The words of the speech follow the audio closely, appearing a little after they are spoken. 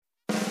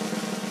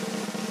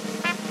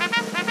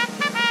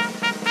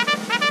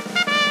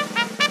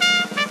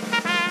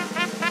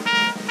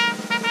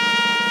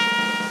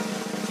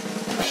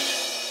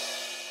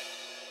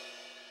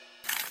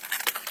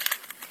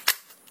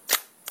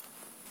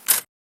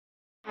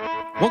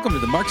Welcome to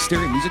the Mark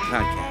Stary Music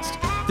Podcast.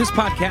 This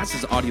podcast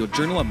is an audio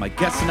journal of my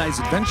guests and I's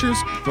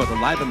adventures throughout the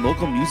live and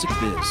local music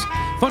biz.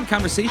 Fun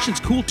conversations,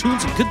 cool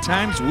tunes, and good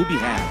times will be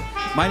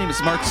had. My name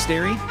is Mark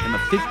Stary. I'm a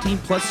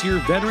 15-plus year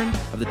veteran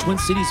of the Twin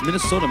Cities,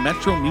 Minnesota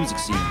metro music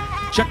scene.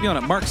 Check me out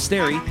at Mark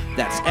Stary,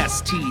 that's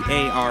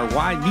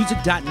S-T-A-R-Y,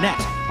 music.net.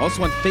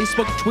 Also on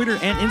Facebook, Twitter,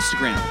 and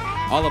Instagram.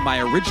 All of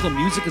my original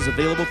music is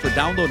available for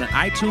download on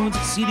iTunes,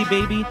 CD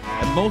Baby,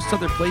 and most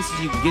other places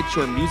you can get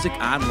your music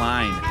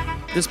online.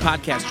 This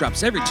podcast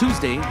drops every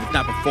Tuesday, if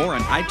not before,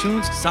 on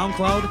iTunes,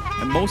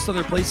 SoundCloud, and most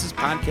other places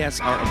podcasts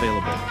are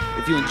available.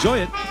 If you enjoy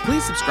it,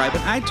 please subscribe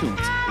on iTunes.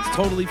 It's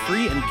totally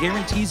free and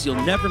guarantees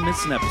you'll never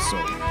miss an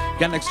episode.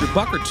 Got an extra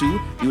buck or two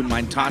you wouldn't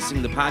mind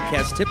tossing the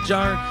podcast tip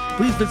jar?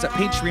 Please visit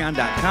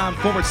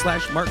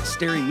patreon.com/Mark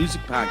Stary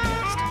Music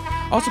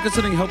Podcast. Also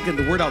considering help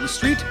getting the word out in the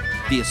street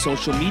via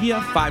social media,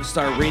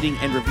 5-star rating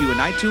and review in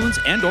iTunes,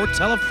 and or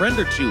tell a friend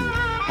or two.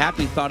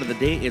 Happy Thought of the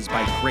Day is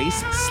by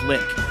Grace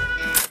Slick.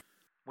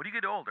 When you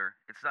get older,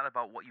 it's not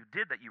about what you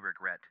did that you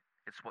regret.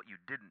 It's what you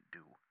didn't do.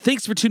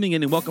 Thanks for tuning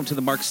in and welcome to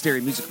the Mark Stary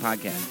Music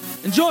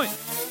Podcast. Enjoy!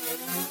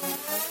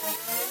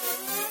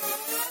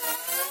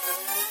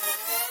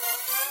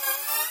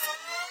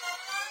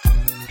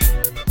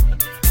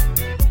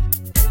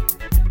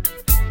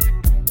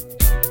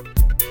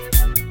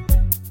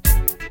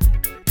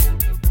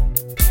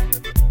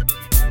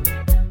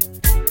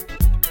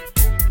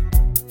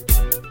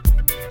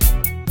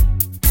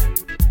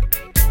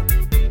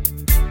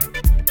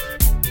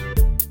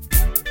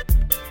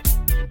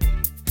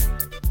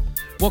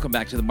 Welcome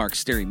back to the Mark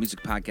Stary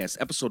Music Podcast,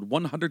 episode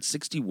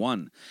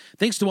 161.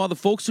 Thanks to all the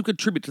folks who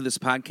contribute to this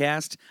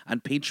podcast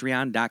on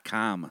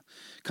patreon.com.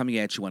 Coming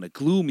at you on a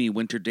gloomy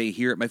winter day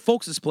here at my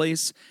folks'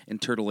 place in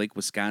Turtle Lake,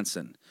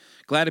 Wisconsin.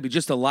 Glad to be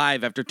just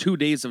alive after 2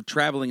 days of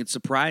traveling in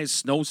surprise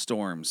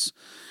snowstorms.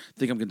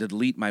 Think I'm going to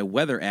delete my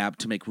weather app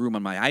to make room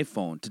on my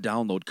iPhone to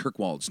download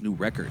Kirkwald's new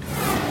record.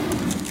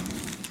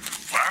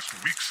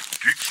 Last week's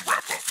Geeks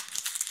Wrap-Up.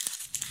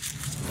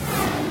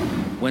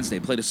 Wednesday,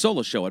 played a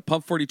solo show at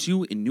Pub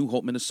 42 in New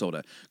Hope,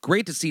 Minnesota.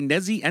 Great to see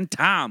Nezzy and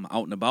Tom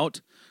out and about.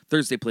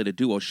 Thursday, played a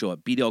duo show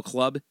at Beedale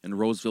Club in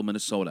Roseville,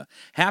 Minnesota.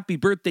 Happy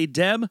birthday,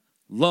 Deb.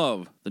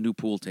 Love the new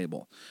pool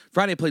table.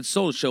 Friday, played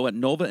solo show at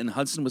Nova in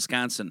Hudson,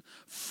 Wisconsin.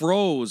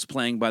 Froze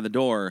playing by the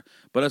door,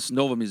 but us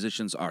Nova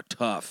musicians are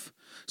tough.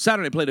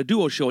 Saturday, played a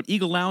duo show at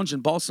Eagle Lounge in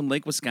Balsam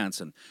Lake,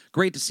 Wisconsin.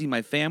 Great to see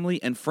my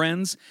family and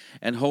friends,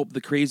 and hope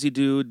the crazy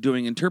dude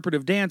doing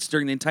interpretive dance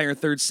during the entire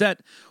third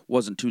set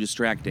wasn't too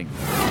distracting.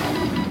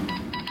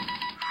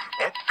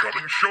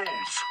 Upcoming shows.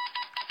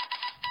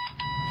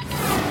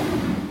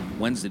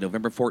 Wednesday,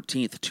 November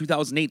 14th,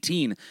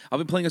 2018, I'll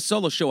be playing a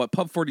solo show at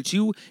Pub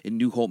 42 in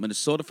New Hope,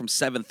 Minnesota from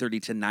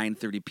 7:30 to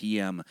 9:30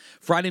 p.m.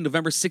 Friday,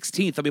 November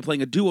 16th, I'll be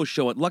playing a duo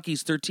show at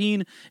Lucky's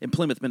 13 in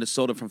Plymouth,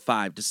 Minnesota from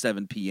 5 to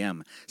 7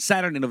 p.m.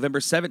 Saturday, November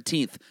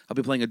 17th, I'll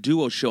be playing a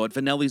duo show at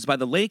Vanelli's by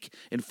the Lake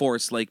in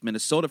Forest Lake,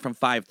 Minnesota from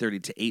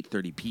 5:30 to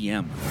 8:30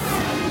 p.m.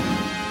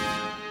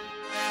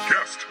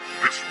 Guest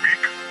this week.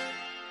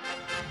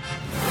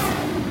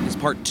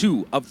 Part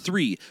 2 of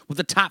 3 with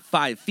the top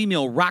 5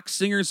 female rock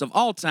singers of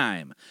all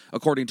time,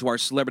 according to our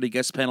celebrity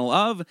guest panel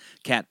of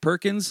Kat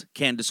Perkins,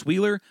 Candace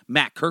Wheeler,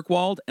 Matt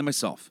Kirkwald, and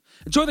myself.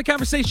 Enjoy the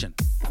conversation.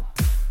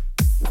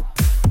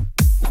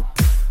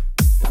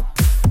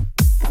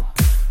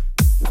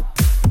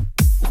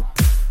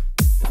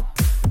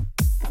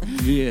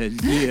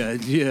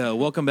 Yeah.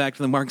 Welcome back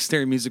to the Mark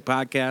Stary Music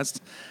Podcast.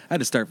 I had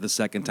to start for the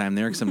second time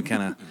there because I'm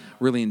kind of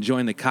really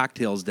enjoying the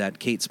cocktails that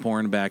Kate's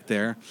pouring back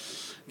there.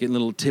 Getting a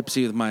little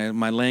tipsy with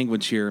my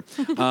language here.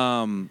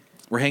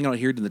 We're hanging out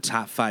here to the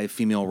top 5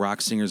 female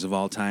rock singers of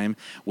all time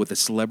with a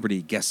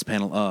celebrity guest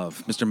panel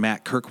of Mr.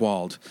 Matt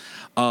Kirkwald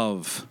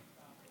of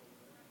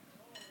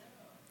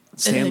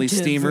Stanley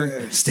Steamer,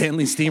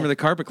 the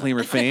carpet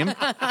cleaner fame.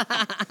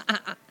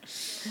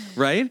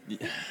 Right?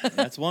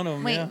 That's one of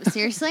them. Wait, yeah.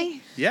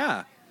 Seriously?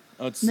 Yeah.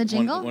 Oh, it's The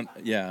jingle?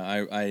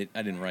 I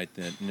didn't write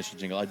the initial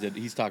jingle. I did.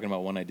 He's talking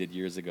about one I did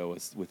years ago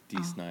with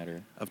Dee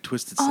Snider Of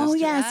Twisted Oh, Sister.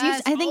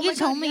 yes. I think Oh you my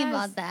told God, me yes.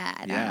 about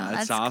that. Yeah, Oh,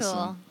 that's that's awesome.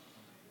 Cool.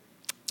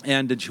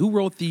 And who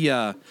wrote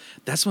the,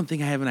 that's one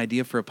thing I have an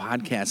idea for a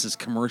podcast is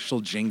commercial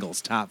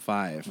jingles, top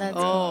 5. That's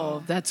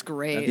Oh, that's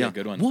great. That'd be a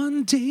good one.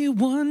 One day,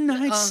 one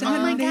night,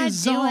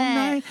 Saturdays do all it.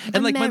 night.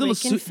 And like my little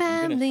American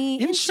family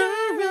There's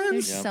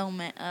insurance. Yep. so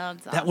many. Oh,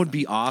 it's that would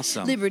be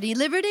awesome. Liberty,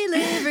 liberty,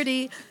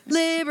 liberty,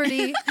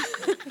 liberty.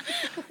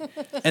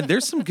 And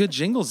there's some good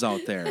jingles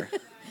out there.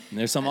 And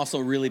there's some also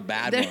really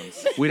bad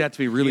ones. We'd have to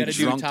be You really gotta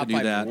do drunk top to do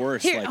 5 that.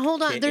 Worst, Here, like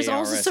hold on. There's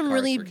also KARS some cars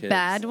really for kids.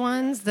 bad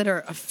ones that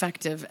are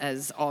effective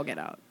as all get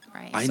out.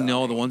 Right. I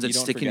know the ones that You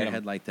don't stick in your forget 'em.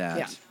 head like that.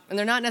 Yeah. And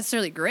they're not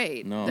necessarily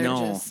great. No, They're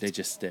No. just they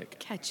just stick.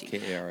 catchy.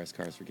 KARS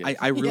cars for kids.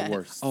 I really Yes.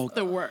 worst. Oh,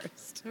 The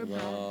worst.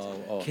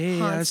 chaos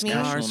Haunts me.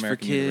 cars National for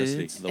American kids.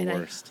 University, the And I-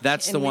 worst.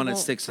 That's the And we one that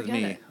won't sticks with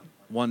forget me. it.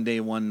 One day,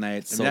 one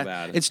night. So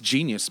bad. It's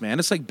genius, man.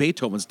 It's like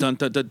Beethoven's dun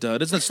dun dun dun.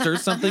 Doesn't it stir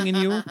something in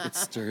you? It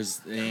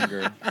stirs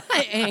anger.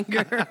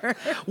 Anger.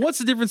 What's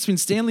the difference between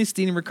Stanley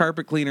Steamer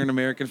carpet cleaner and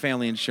American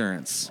Family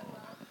Insurance?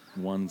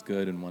 one's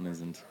good and one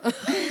isn't.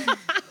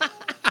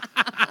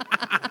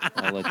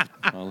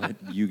 I'll let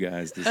you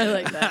guys decide. I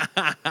like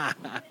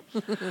that.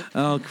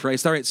 Oh,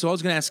 Christ. All right, so I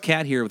was going to ask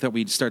Kat here that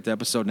we'd start the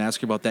episode and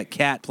ask her about that.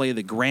 Kat played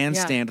the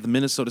grandstand at the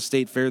Minnesota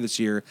State Fair this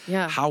year.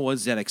 Yeah. How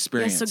was that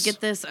experience? Yeah, so get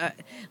this.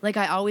 Like,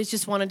 I always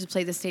just wanted to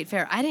play the state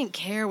fair. I didn't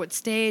care what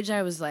stage.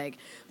 I was like,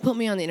 put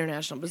me on the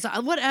international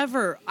bazaar,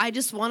 whatever. I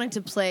just wanted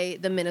to play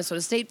the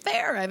Minnesota State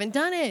Fair. I haven't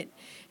done it.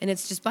 And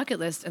it's just bucket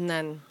list. And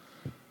then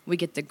we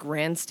get the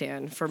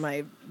grandstand for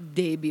my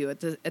debut at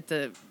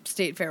the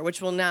state fair,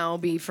 which will now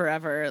be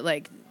forever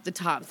like the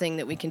top thing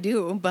that we can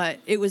do. But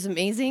it was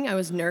amazing. I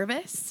was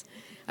nervous.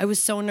 I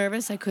was so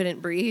nervous I couldn't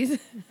breathe.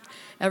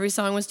 Every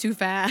song was too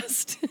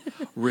fast.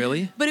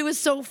 Really? But it was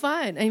so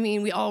fun. I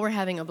mean, we all were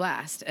having a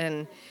blast,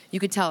 and you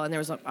could tell. And there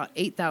was about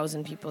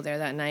 8,000 people there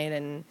that night,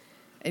 and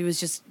it was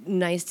just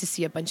nice to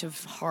see a bunch of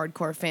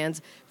hardcore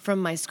fans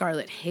from my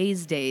Scarlet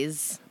Haze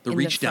days. The in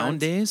Reach Down front.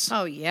 days?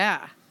 Oh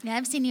yeah. Yeah,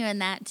 I've seen you in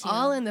that too.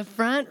 All in the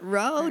front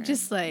row,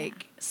 just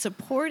like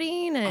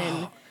supporting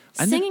and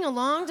I singing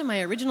along to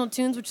my original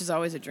tunes, which is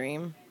always a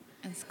dream.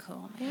 That's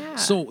cool. Yeah.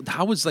 So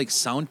how was like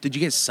sound? Did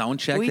you guys sound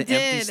check We the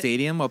empty did.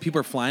 stadium while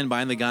people are flying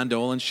by in the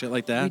gondola and shit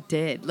like that? we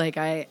did. Like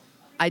I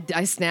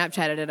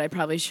Snapchatted it. I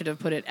probably should have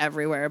put it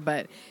everywhere,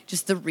 but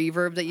just the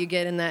reverb that you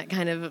get in that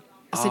kind of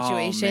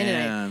situation, and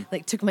man. I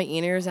like took my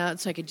in-ears out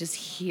so I could just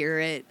hear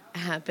it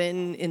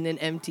happen in an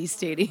empty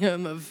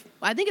stadium of.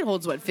 I think it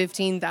holds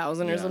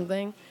 15,000 or Yeah.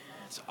 something.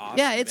 It's awesome.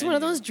 Yeah, it's one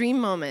of those dream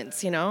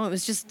moments, you know.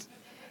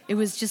 It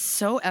was just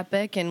so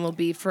epic and will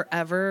be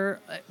forever,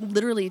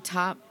 literally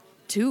top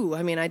 2.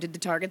 I mean, I did the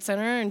Target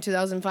Center in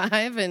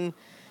 2005 and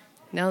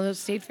now the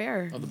State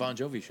Fair. Oh, the Bon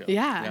Jovi show.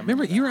 Yeah.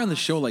 Remember, you were on the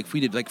show like we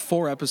did like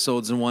 4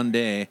 episodes in one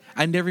day.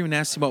 I never even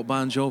asked you about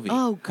Bon Jovi.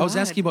 Oh, I was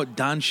God. asking about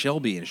Don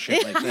Shelby and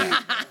shit like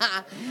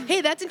that.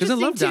 Hey, that's Because I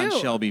interesting love too.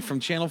 Don Shelby from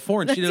Channel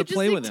 4, and she did a That's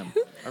play with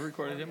interesting, him. I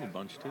recorded him a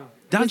bunch too.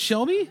 Don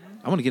Shelby?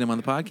 I want to get him on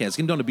the podcast. Get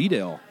him down to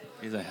B-Dale.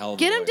 He's a hell of a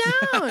Get him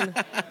voice.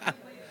 down.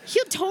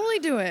 He'll totally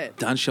do it.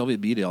 Don Shelby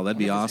at B-Dale. That'd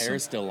be His awesome.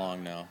 hair's still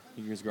long now.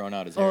 He was growing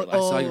out his hair. Oh, last I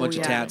saw you a Oh, bunch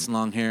of yeah. tats and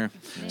long hair.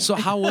 So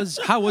how was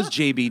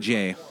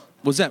JBJ?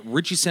 Was that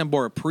Richie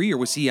Sambora pre, or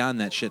was he on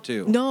that shit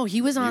too? No,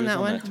 he was on was that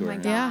on one. that tour, Oh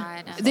my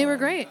Yeah, God. they were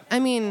great. I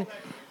mean,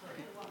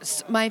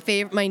 my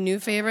new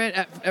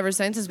favorite ever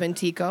since has been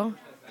Tico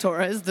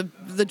Torres,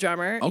 the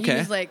drummer. Okay. He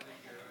was like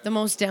the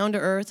most down to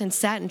earth and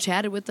sat and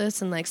chatted with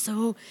us and like,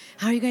 so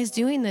how are you guys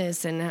doing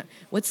this and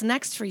what's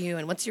next for you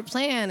and what's your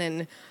plan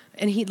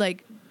and he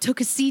like took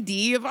a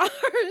CD of ours.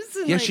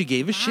 And, Yeah, like, she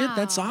gave a shit.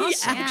 That's Wow. He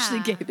awesome. actually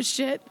Yeah. gave a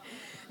shit.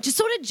 Just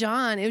so did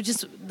John. It was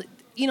just,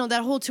 you know,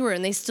 that whole tour,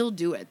 and they still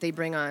do it. They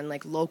bring on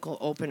like local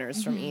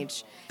openers from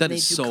each. That and they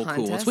is do so cool. That's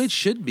contests. the way it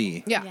should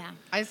be. Yeah. Yeah.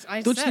 I Don't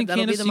you said think,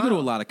 that'll be Candace, the you go to a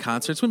model. lot of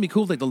concerts? Wouldn't it be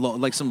cool if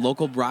like some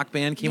local rock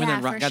band came in Yeah,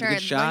 and rock, for got sure. a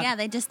good shot? Well, yeah,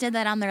 they just did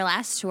that on their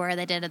last tour.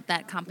 They did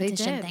that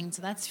competition did. thing,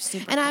 so that's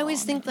super And cool. I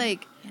always think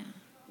like Yeah.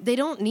 they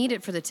don't need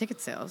it for the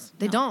ticket sales.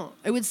 They No. don't.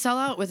 It would sell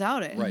out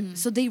without it. Right.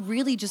 So they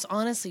really just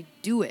honestly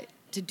do it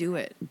to do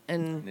it.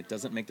 And And it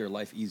doesn't make their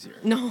life easier.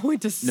 no, it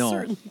just No.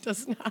 certainly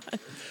does not.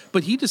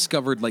 But he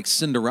discovered like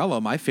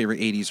Cinderella, my favorite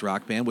 '80s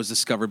rock band, was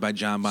discovered by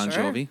John Bon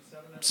Sure. Jovi.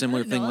 Similar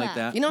I didn't thing know like that.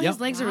 that. You know, Yep. his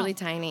legs are Wow. really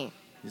tiny,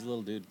 He's a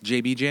little dude.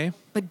 JBJ.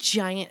 but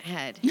giant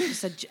head.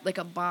 Just like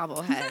a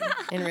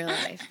bobblehead in real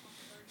life.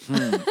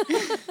 Have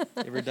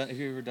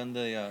you ever done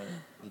the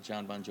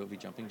John Bon Jovi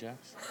jumping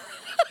jacks?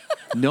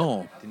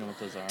 No. Do you know what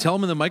those are? Tell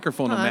him in the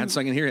microphone, Matt,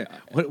 so I can hear it.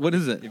 What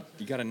is it?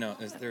 You got to know.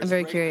 I'm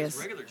very curious.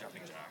 Regular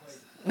jumping jacks.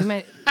 We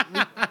might,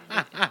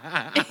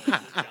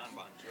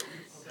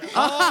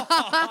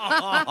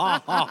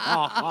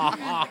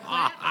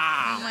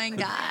 Oh my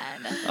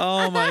God.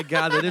 Oh my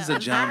God, that is a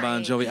John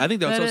Bon Jovi. I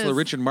think that was That also the is.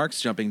 Richard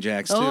Marx jumping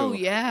jacks too. oh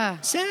yeah.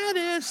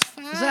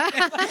 Satisfied.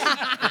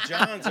 The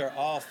Johns are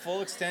all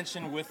full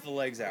extension with the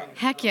legs out.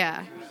 Heck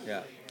yeah.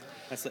 Yeah.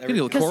 That's Get a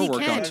little core he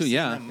workout can. too.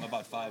 Yeah.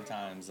 About 5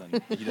 times,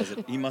 and he does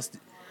it.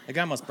 That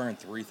guy must burn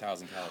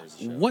 3,000 calories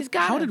a show. What? He's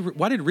got How it. did?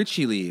 Why did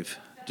Richie leave?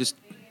 Just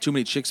too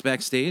many chicks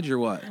backstage, or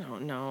what? I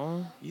don't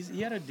know. He's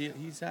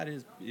had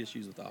his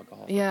issues with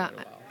alcohol. For Yeah.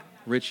 quite a while.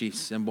 Richie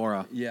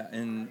Sambora. Yeah,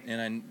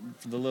 and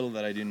the little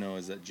that I do know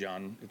is that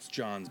it's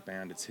John's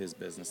band, it's his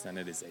business, and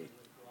it is a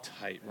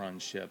tight-run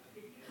ship.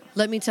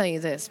 Let me tell you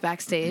this.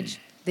 Backstage,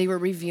 they were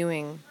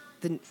reviewing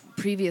the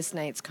previous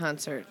night's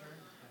concert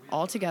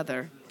all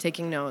together,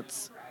 taking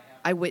notes.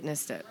 I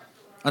witnessed it.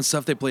 On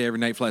stuff they play every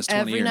night for the last 20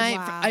 Every years. night.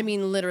 Wow. I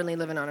mean, literally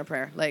living on a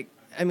prayer. Like,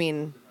 I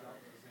mean,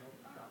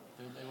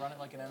 They run it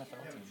like an NFL team.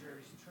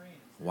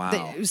 Wow.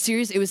 it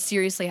was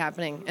seriously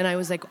happening. And I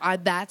was like,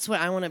 that's what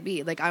I want to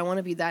be. Like, I want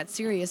to be that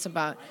serious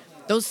about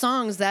those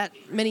songs that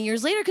many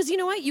years later. Because you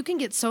know what? You can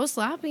get so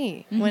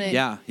sloppy when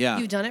Yeah, yeah.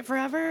 you've done it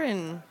forever.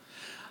 And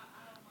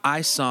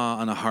I saw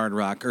on a hard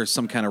rock or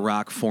some kind of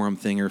rock forum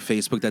thing or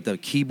Facebook that the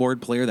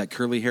keyboard player, that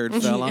curly-haired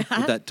fella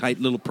with that tight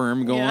little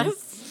perm going,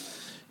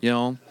 yes. you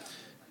know,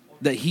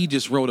 that he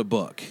just wrote a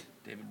book.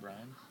 David Bryan.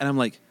 And I'm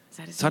like, Is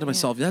that his thought to name?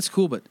 myself, that's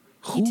cool, but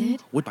who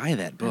did? would buy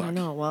that book? I don't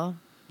know. Well,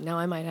 now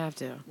I might have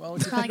to. Well,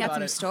 He's probably got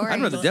some stories. I'd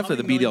rather definitely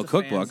the B-Dale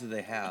cookbook. That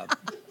they have.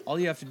 all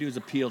you have to do is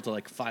appeal to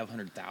like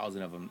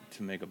 500,000 of them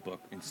to make a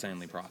book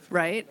insanely profitable.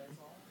 Right?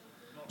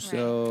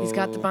 So He's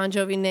got the Bon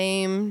Jovi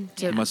name.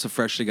 He must have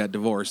freshly got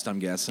divorced, I'm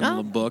guessing. A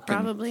little book.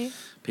 Probably. And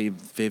paid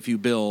a few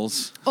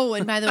bills. Oh,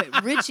 and by the way,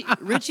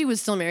 Richie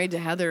was still married to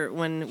Heather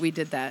when we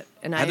did that.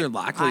 And Heather I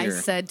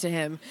Locklear. said to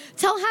him,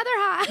 tell Heather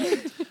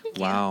hi.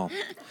 Wow.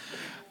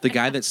 The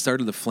guy that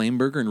started the Flame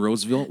Burger in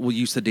Roseville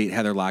used to date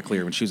Heather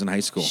Locklear when she was in high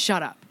school.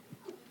 Shut up.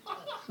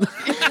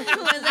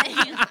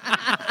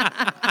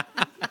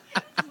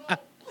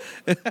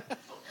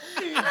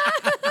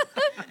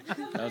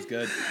 that was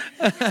good.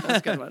 That's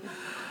a good one.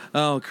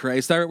 Oh,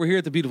 Christ. All right, we're here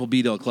at the beautiful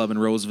Beadle Club in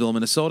Roseville,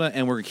 Minnesota,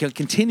 and we're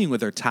continuing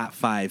with our top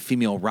 5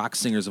 female rock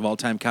singers of all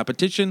time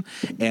competition.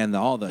 And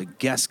all the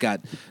guests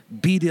got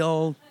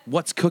Beadle,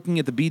 what's cooking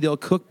at the Beadle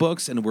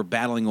cookbooks, and we're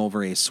battling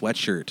over a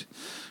sweatshirt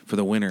for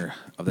the winner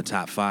of the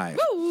top 5.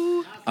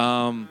 Woo.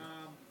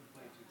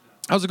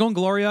 How's it going,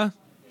 Gloria?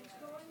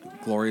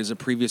 Gloria is a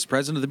previous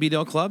president of the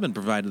Beadle Club and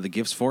provided the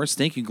gifts for us.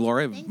 Thank you,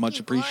 Gloria. Thank Much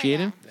you,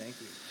 appreciated. Gloria. Thank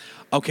you.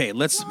 Okay,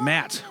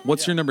 Matt,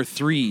 what's your number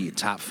 3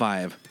 top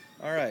 5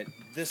 All right.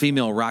 This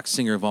female rock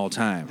singer of all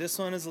time? This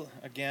one is,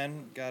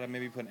 again, gotta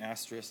maybe put an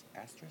asterisk.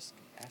 Asterisk?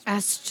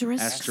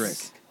 Asterisk.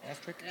 Asterisk.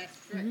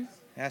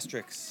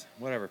 Asterisk.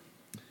 Whatever.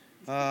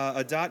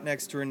 A dot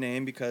next to her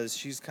name because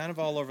she's kind of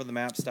all over the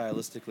map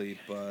stylistically,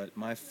 but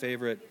my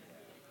favorite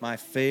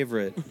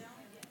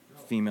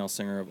female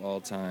singer of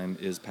all time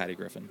is Patty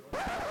Griffin.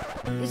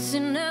 It's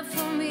enough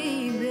for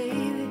me,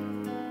 baby.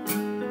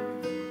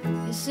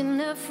 It's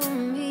enough for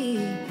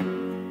me.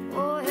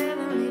 Oh,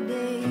 heavenly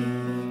day,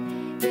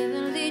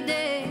 heavenly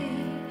day,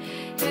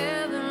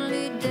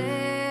 heavenly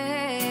day.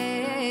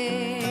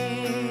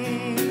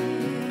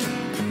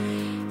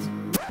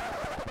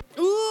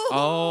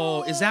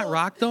 Oh, is that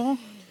rock, though?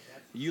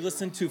 You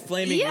listen to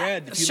Flaming Yeah,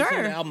 Red. If you sure.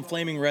 listen to the album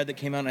Flaming Red that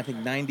came out in, I think,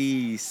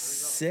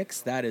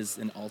 96, that is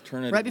an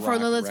alternative Right before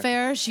rock Lilith record.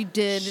 Fair, she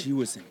did. She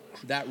was,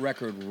 that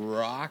record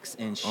rocks,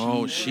 and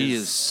She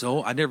is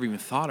so... I never even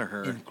thought of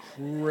her.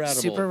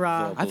 incredible. Super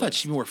rock. I thought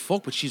she'd be more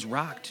folk, but she's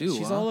rock, too.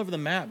 She's huh? all over the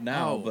map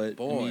now, Oh, but I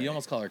boy. mean, you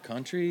almost call her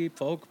country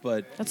folk,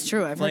 but That's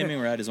true. I've heard Flaming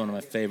it. Red is one of my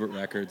favorite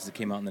records that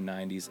came out in the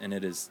 90s, and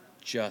it is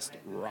just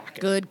rocking.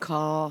 Good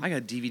call. I got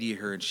a DVD of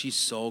her, and she's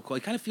so cool.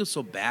 I kind of feel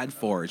so bad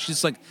for her.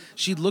 She's like...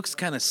 She looks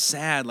kind of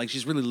sad, like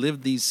she's really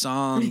lived these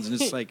songs, and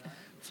it's like...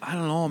 I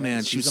don't know,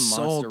 man. She She's was a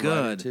so monster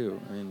writer, good.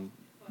 too. I mean,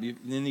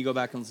 then you go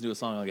back and listen to a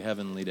song like A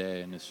Heavenly Day,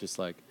 and it's just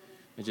like...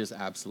 It just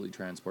absolutely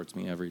transports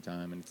me every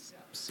time, and it's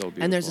so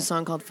beautiful. And there's a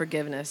song called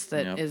Forgiveness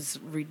that is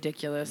Yep.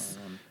 ridiculous.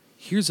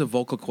 Here's a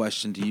vocal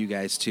question to you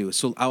guys, too.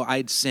 So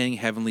I'd sang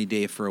Heavenly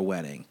Day for a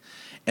wedding.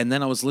 And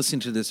then I was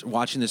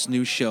watching this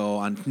new show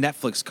on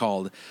Netflix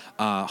called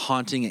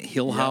Haunting at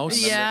Hill House.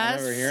 Yeah. I Yes.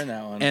 remember hearing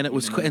that one. And it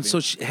was, and so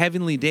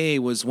Heavenly Day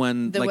was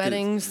when The like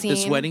wedding this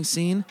scene. wedding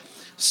scene.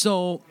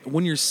 So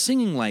when you're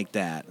singing like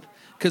that,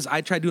 because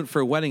I tried doing it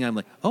for a wedding, I'm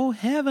like, oh,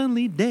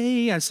 Heavenly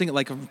Day. I sing it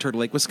like I'm from Turtle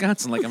Lake,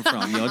 Wisconsin, like I'm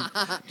from,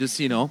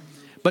 just.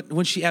 But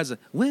when she has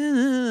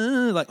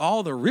like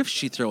all the riffs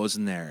she throws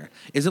in there,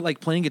 is it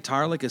like playing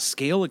guitar like a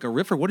scale, like a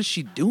riff, or what is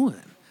she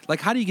doing? Like,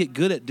 how do you get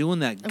good at doing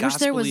that I wish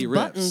there was gospel-y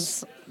riffs?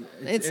 buttons.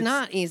 It's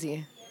not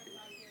easy.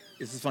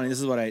 This is funny. This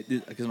is what I do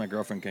because my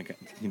girlfriend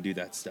can do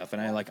that stuff,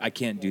 and I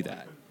can't do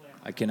that.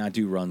 I cannot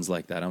do runs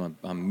like that. I'm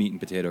a meat and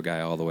potato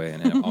guy all the way,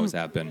 and I always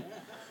have been.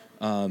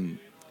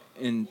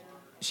 And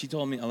she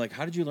told me, I'm like,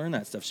 how did you learn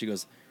that stuff? She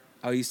goes,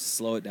 I used to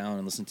slow it down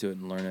and listen to it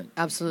and learn it.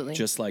 Absolutely.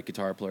 Just like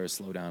guitar players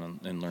slow down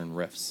and learn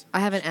riffs. I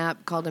have an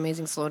app called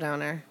Amazing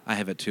Slowdowner. I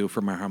have it too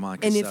for my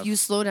harmonica And stuff. if you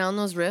slow down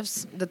those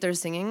riffs that they're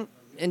singing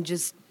and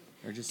just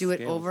Or just do it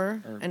scales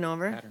over or and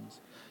over, patterns.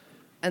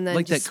 and then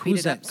like just that, speed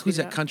who's it up, that? Who's speed it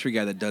that up. country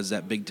guy that does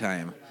that big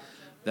time?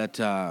 That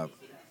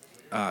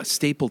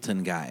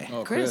Stapleton guy.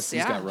 Oh, Chris, he's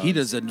yeah. got runs. He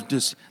does it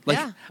just like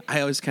Yeah.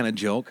 I always kind of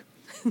joke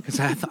because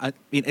I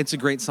mean it's a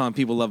great song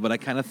people love, but I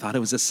kind of thought it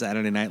was a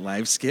Saturday Night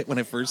Live skit when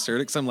I first heard it.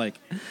 Because I'm like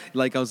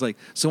I was like,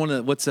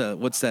 so what's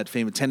that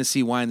famous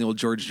Tennessee Wine, the old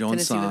George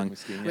Jones Tennessee song?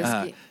 Whiskey,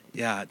 Whiskey.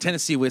 Yeah,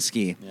 Tennessee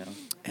Whiskey. Yeah.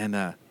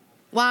 And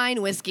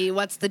Wine, whiskey,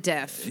 what's the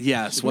diff?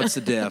 yes, what's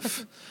the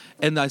diff?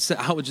 And I was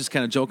just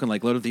kind of joking,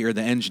 like, let the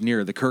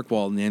engineer, the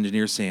Kirkwald and the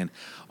engineer saying,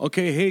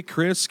 okay, hey,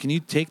 Chris, can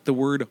you take the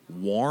word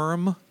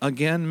warm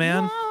again,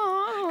 man?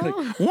 Like,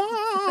 warm.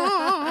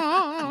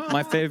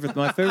 My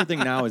favorite thing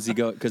now is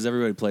because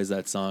everybody plays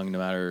that song no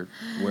matter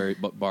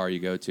what bar you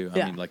go to. I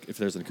Yeah. mean, like if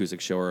there's an acoustic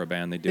show or a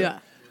band, they do Yeah.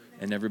 it,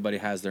 and everybody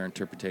has their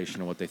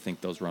interpretation of what they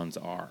think those runs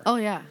are. Oh,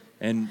 yeah.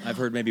 And I've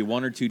heard maybe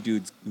one or two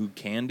dudes who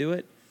can do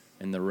it,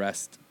 and the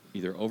rest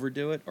either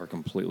overdo it or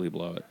completely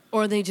blow it.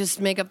 Or they just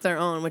make up their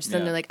own, which then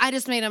Yeah. they're like, I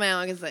just made them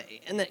out.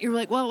 And then you're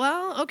like,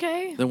 well,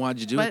 okay. Then why'd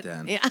you do But, it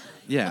then? Yeah.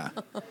 Yeah.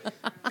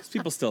 Because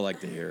people still like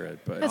to hear it,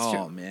 but That's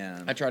oh, true.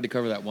 man. I tried to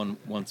cover that one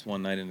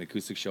night in an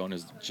acoustic show, and it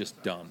was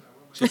just dumb.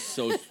 Just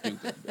so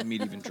stupid. I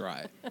mean, even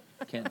try.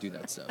 Can't do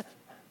that stuff.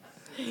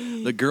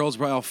 The girls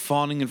were all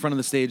fawning in front of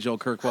the stage. Old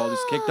Kirkwald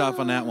just kicked off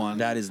on that one.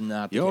 That is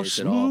not the You're case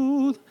at all.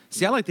 smooth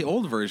See, I like the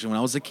old version when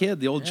I was a kid.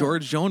 The old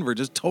George Jones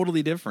version is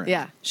totally different.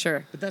 Yeah,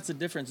 sure. But that's the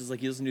difference. Is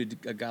like you listen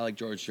to a guy like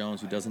George Jones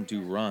who doesn't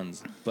do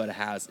runs, but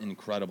has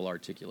incredible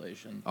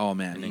articulation. Oh,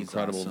 man, an he's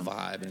incredible awesome.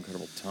 vibe, an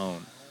incredible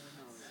tone.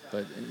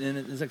 But and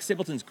it's like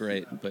Stapleton's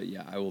great, but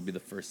yeah, I will be the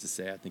first to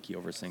say I think he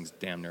oversins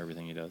damn near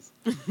everything he does.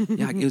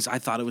 Yeah, I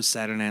thought it was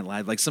Saturday Night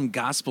Live, like some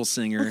gospel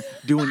singer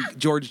doing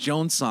George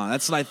Jones song.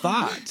 That's what I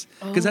thought,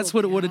 because that's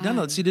what it would have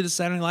done. He did a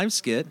Saturday Night Live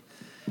skit.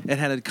 It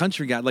had a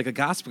country guy, like a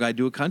gospel guy,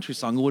 do a country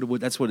song.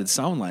 That's what it'd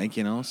sound like,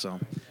 So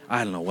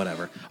I don't know,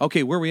 whatever.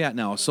 Okay, where are we at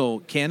now? So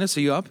Candace,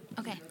 are you up?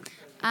 Okay.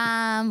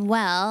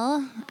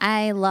 Well,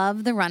 I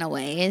love the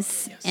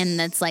Runaways, and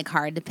it's like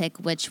hard to pick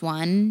which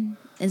one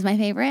is my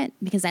favorite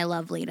because I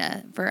love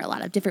Lita for a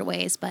lot of different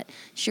ways. But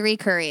Cherie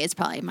Curry is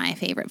probably my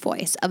favorite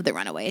voice of the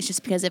Runaways,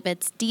 just because of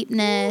its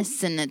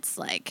deepness and it's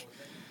like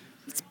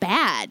it's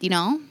bad,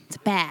 It's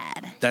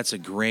bad. That's a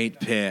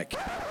great pick.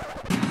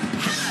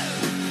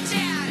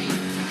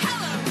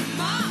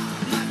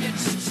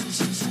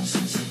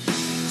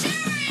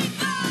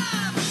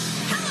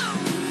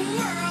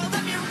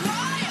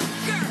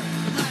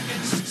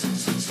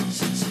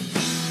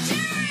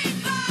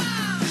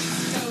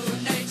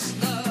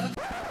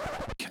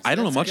 I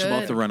don't know much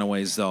about the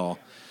Runaways, though.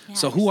 Yeah,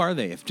 So who are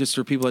they? Just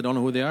for people that don't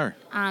know who they are.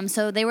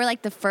 So they were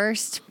like the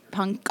first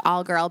punk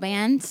all-girl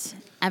band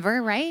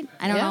ever, right?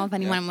 I don't know if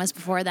anyone was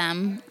before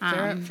them.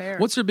 Fair.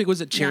 What's their big?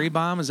 Was it Cherry Yeah.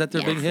 Bomb? Is that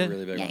their Yeah. big hit?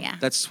 Really big one. Yeah.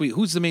 That's sweet.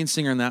 Who's the main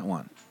singer in that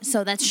one?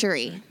 So that's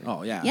Cherie.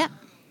 Oh yeah. Yep.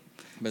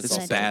 But It's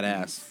also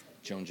badass.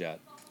 Joan Jett.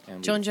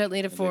 And Joan Jett,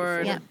 Lita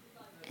Ford. Yep.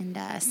 And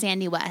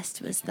Sandy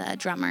West was the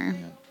drummer.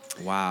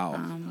 Wow.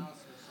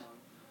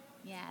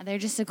 Yeah, they're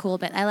just a cool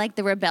bit. I like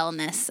the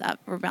rebelliousness.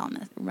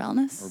 Rebelliousness.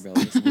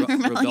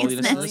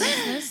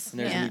 Rebelliousness. And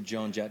there's Yeah. a new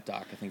Joan Jett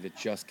doc, I think, that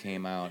just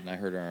came out, and I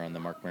heard her on the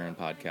Mark Maron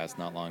podcast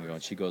not long ago,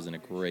 and she goes into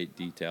great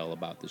detail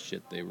about the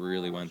shit they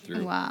really went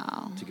through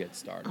Wow. to get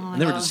started. Oh,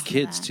 And they were I just love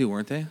kids that. too,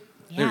 weren't they?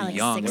 Yeah, they were like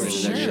young. They were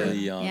 16. that really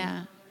shit. young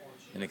Yeah.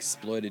 and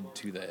exploited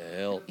to the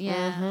hilt.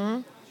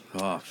 Yeah.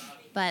 Oh.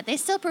 But they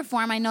still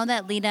perform. I know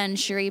that Lita and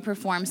Cherie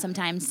perform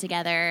sometimes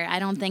together. I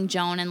don't think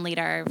Joan and Lita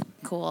are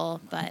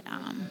cool, but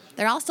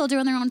they're all still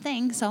doing their own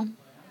thing. So,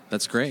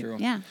 That's great. True.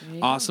 yeah.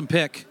 Awesome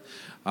pick.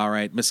 All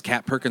right, Miss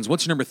Kat Perkins,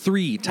 what's your number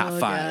 3 top Oh,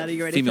 5 God, are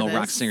you ready female for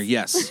rock this? singer?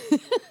 Yes.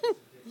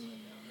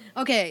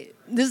 Okay,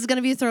 this is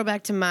gonna be a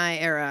throwback to my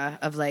era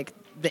of like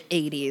the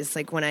 '80s,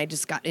 like when I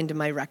just got into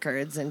my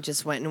records and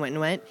just went and went and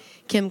went.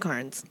 Kim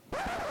Carnes.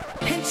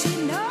 And she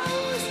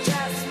knows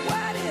just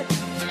what it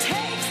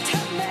takes to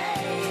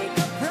make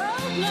a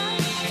problem.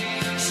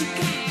 She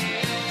got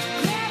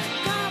Greta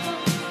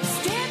Garbo,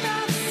 stand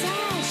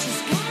outside.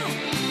 She's got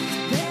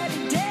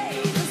Betty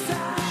Davis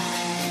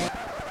eyes.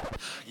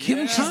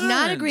 Kim She's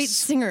not a great Carnes.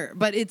 singer,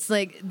 but it's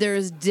like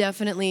there's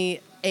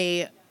definitely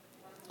a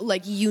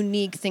like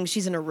unique thing.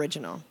 She's an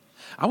original.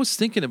 I was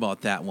thinking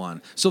about that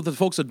one. So the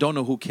folks that don't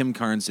know who Kim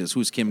Carnes is,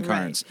 who's Kim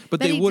Carnes? Right. But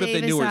Betty they would if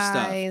they knew her Davis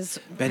stuff. Eyes,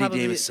 Betty probably-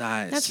 Davis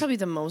Eyes. That's probably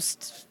the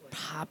most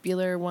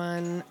popular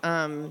one.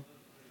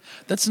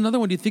 That's another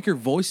one. Do you think her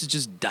voice is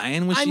just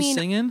dying when I she's mean,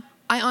 singing?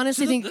 I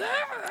honestly think.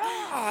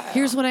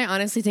 Here's what I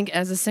honestly think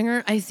as a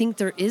singer. I think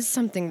there is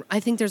something. I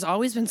think there's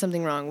always been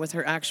something wrong with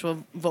her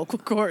actual vocal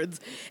cords,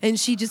 and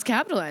she just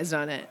capitalized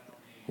on it.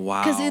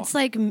 Wow. Because it's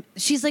like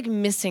she's like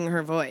missing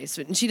her voice,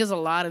 and she does a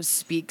lot of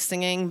speak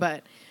singing,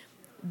 but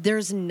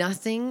there's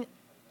nothing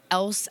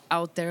else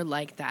out there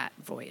like that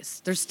voice.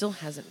 There still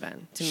hasn't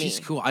been to me. She's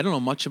cool. I don't know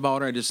much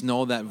about her. I just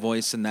know that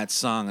voice and that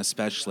song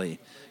especially.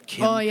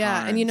 Kim Oh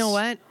yeah, and you know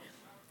Carnes. what?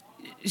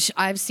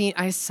 I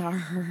saw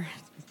her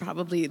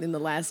probably in the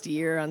last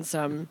year on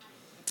some,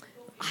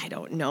 I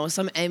don't know,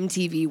 some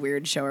MTV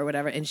weird show or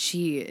whatever, and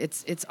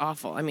it's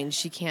awful. I mean,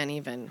 she can't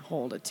even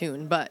hold a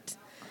tune, but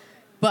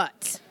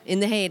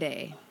in the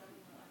heyday,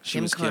 She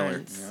Kim was killer.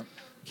 Carnes. Yep.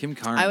 Kim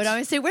Carnes. I would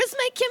always say, "Where's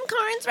my Kim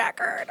Carnes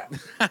record?"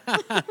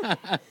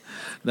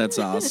 That's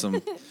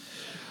awesome.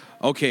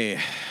 Okay,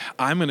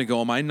 I'm going to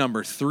go my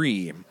number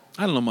 3.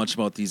 I don't know much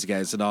about these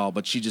guys at all,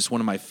 but she's just one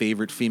of my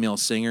favorite female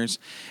singers.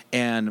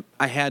 And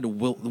I had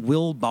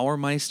Will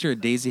Bauermeister at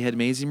Daisy Head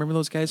Maisie. Remember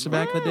those guys from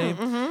back in the day?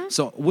 Mm-hmm.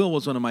 So Will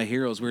was one of my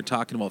heroes. We were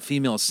talking about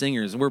female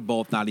singers, and we're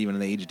both not even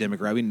in the age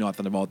demographic. We knew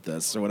nothing about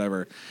this or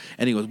whatever.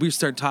 And he goes, we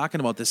started talking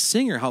about this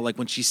singer, how like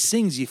when she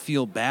sings, you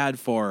feel bad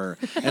for her.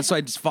 And so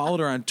I just followed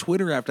her on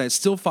Twitter after I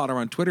still followed her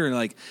on Twitter, and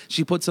like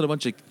she puts out a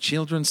bunch of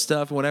children's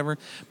stuff and whatever.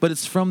 But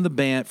it's from the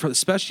band,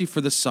 especially for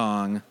the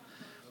song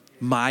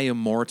My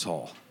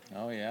Immortal.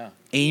 Oh, yeah.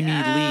 Amy Lee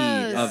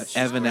Yes.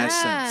 of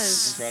Evanescence.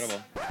 Yes.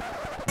 Incredible.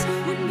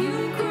 When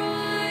you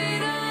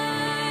cried,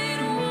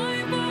 I'd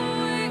wipe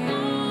away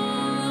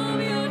all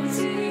of your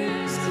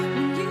tears.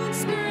 When you'd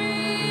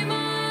scream,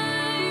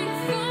 I'd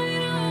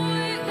fight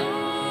away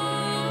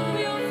all of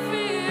your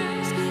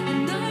fears.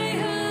 And I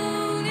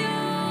held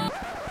your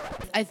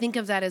I think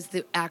of that as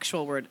the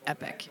actual word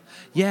epic.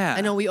 Yeah.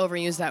 I know we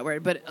overuse that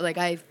word, but like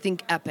I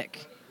think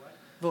epic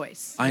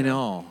voice. I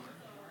know.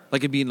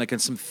 Like it being like in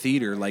some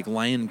theater, like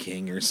Lion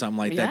King or something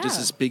like that. Just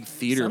Yeah. this big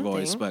theater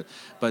voice. Something.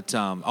 But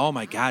oh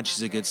my God,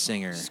 she's a good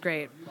singer. It's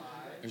great.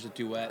 There's a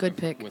duet Good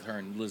pick. with her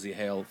and Lizzie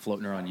Hale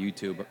floating around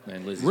YouTube,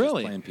 and Lizzie's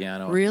Really? just playing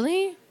piano.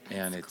 Really?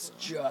 And it's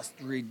just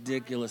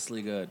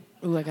ridiculously good.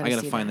 Ooh, I I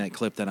gotta see find that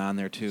clip that on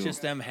there It's too.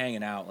 just them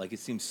hanging out. Like, it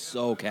seems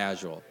so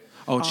casual.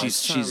 Oh,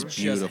 she's Awesome. Just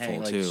beautiful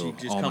hang- like, too.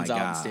 She just Oh my comes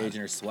out on god. stage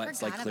and her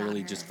sweat's like Forgot clearly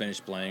about just her.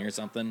 finished playing or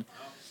something.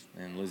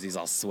 And Lizzie's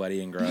all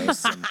sweaty and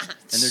gross. and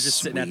they're just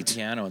sitting at the Sweet.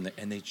 piano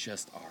and they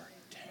just are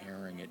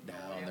tearing it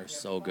down. They're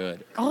so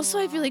good. Also,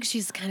 I feel like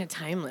she's kind of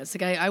timeless.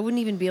 Like I wouldn't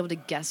even be able to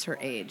guess her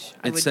age.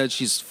 It said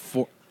she's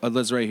four.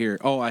 Liz, right here.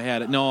 Oh, I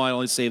had it. No, I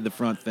only saved the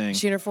front thing.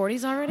 she in her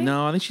 40s already.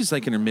 No, I think she's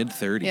like in her mid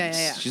 30s.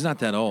 Yeah. She's not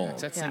that old.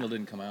 That Yeah. single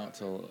didn't come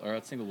out or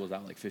that single was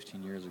out like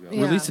 15 years ago.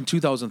 Yeah. Released in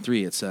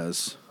 2003, it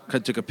says. I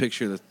took a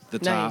picture of the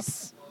top.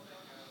 Nice.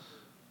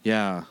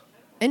 Yeah.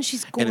 And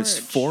she's gorgeous.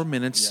 And it's 4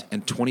 minutes Yeah.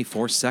 and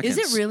 24 seconds.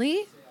 Is it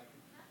really?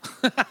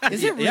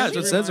 Is it really? Yeah,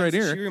 it says right She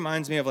here.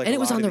 reminds me of like And a it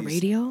was lot on of the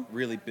these radio?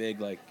 really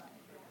big like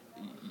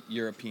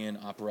European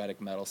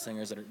operatic metal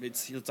singers that are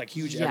it's like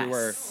huge Yes.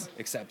 everywhere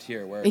except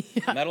here, where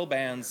metal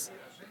bands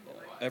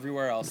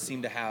everywhere else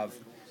seem to have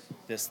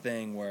this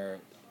thing where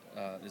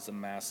there's a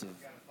massive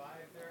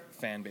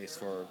fan base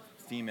for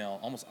female,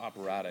 almost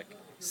operatic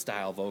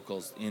style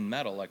vocals in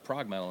metal, like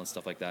prog metal and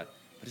stuff like that.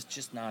 But it's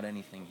just not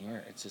anything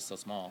here. It's just so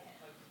small.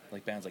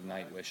 Like bands like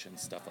Nightwish and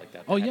stuff like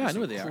that. Oh, They have yeah, I these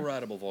know who they are.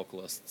 Incredible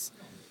vocalists.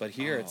 But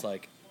here it's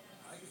like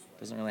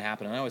doesn't really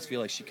happen. And I always feel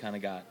like she kind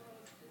of got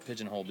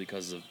pigeonholed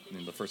because of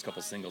the first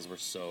couple singles were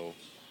so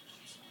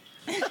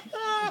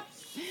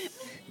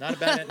not a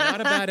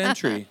bad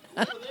entry.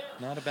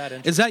 Not a bad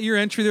entry. Is that your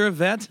entry there,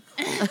 Yvette?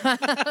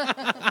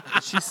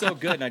 She's so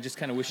good, and I just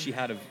kind of wish she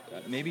had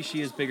maybe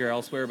she is bigger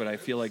elsewhere, but I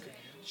feel like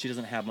she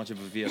doesn't have much of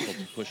a vehicle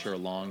to push her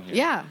along here.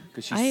 Yeah,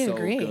 because she's I so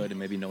agree. good, and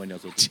maybe no one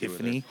knows what to do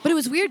Tiffany. with But it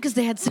was weird because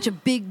they had such a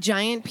big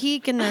giant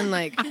peak and then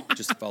like it.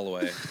 Just fell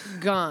away.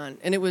 gone,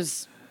 and it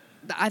was.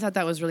 I thought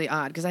that was really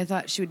odd because I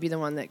thought she would be the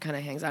one that kind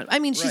of hangs out. I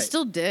mean, she Right.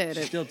 still did.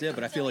 She still did,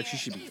 but I feel like she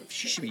should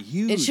be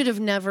huge. It should have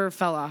never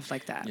fell off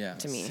like that Yeah,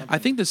 to me. I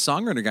think the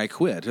songwriter guy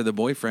quit, or the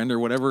boyfriend, or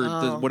whatever,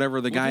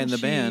 whatever the guy in the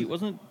band.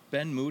 Wasn't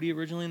Ben Moody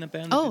originally in the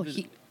band? Oh,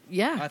 Did-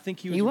 yeah. I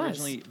think he was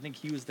originally. I think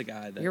he was the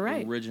guy that You're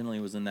right. originally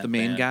was in that. The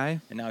main band, guy?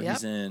 and now Yep.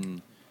 he's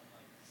in.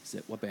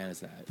 What band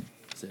is that?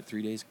 Is it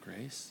 3 Days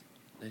Grace?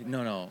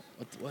 No.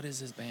 What is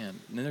his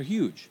band? And they're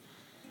huge.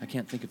 I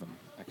can't think of them.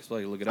 I can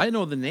probably look it up. I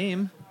know the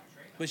name.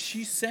 But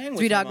she sang with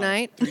Three him Dog on-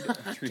 Night?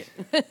 Three-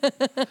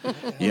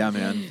 Yeah,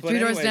 man. but Three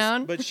Doors anyways,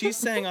 Down? But she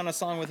sang on a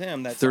song with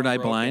him. That Third song Eye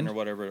Broken Blind? or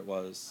whatever it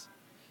was.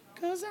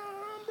 'Cause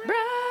I'm broken.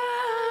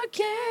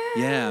 Broken.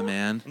 Yeah,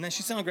 man. And then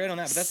she sounded great on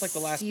that. But that's like the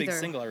last big Seether.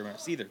 single I remember.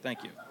 Seether,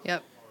 thank you.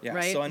 Yep. Yeah.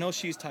 Right. So I know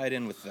she's tied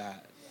in with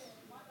that.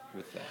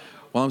 With that.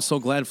 Well, I'm so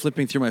glad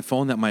flipping through my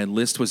phone that my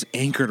list was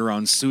anchored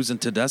around Susan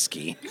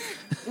Tedeschi.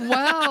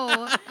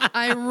 Wow.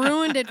 I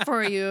ruined it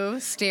for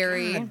you,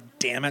 Starry.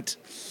 Damn it.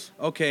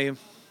 Okay.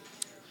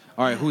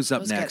 All right, who's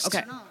up That was good.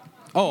 next? Okay.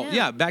 Oh, Yeah.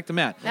 yeah, back to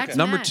Matt. Back to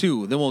Number Matt.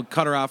 2. Then we'll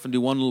cut her off and do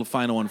one little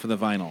final one for the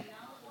vinyl.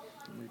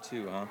 Number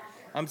 2, huh?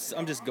 I'm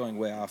just going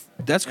way off.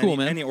 That's cool,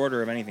 man. Any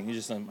order of anything. You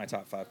just on my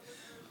top 5.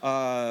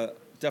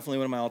 Definitely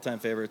one of my all-time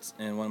favorites,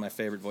 and one of my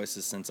favorite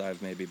voices since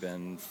I've maybe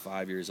been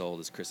 5 years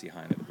old is Chrissy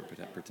Hynde of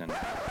the Pretender.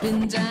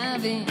 Been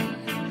diving,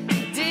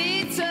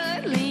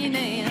 detour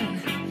leaning,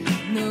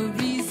 no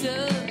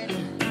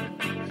reason.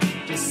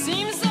 Just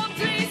seems so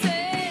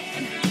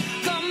pleasing.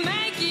 Come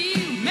make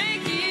you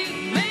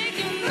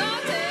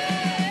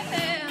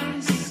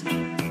notice.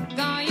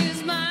 Gonna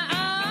use my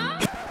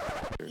arm.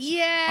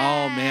 Yeah.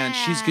 Oh, man,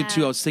 she's good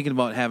too. I was thinking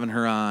about having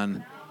her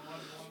on.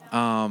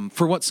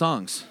 For what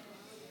songs?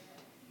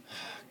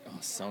 Oh,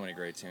 so many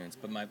great tunes.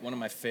 But one of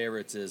my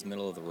favorites is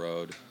Middle of the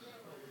Road.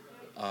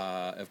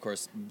 Of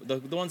course, the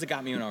ones that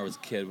got me when I was a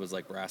kid was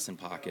like Brass in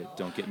Pocket,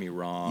 Don't Get Me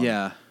Wrong.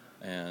 Yeah.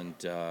 And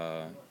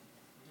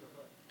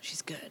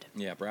She's good.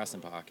 yeah, Brass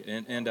in Pocket.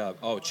 And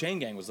Chain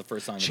Gang was the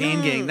first song.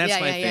 Chain Gang, that's Yeah,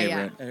 my yeah, yeah,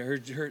 yeah.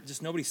 favorite. Her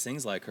just nobody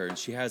sings like her, and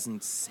she has an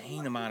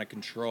insane amount of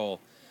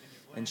control.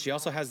 And she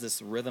also has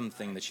this rhythm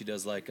thing that she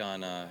does like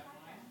on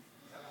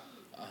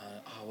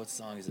what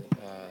song is it?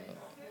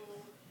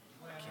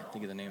 I can't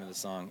think of the name of the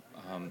song.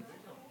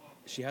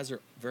 She has her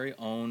very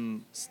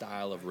own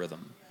style of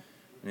rhythm,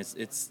 and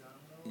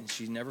and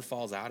she never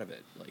falls out of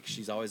it. Like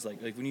she's always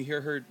like when you hear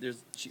her,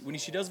 when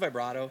she does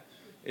vibrato,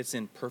 it's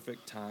in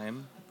perfect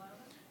time.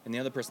 And the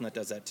other person that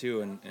does that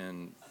too,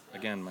 and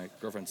again, my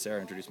girlfriend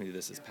Sarah introduced me to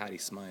this, is Patti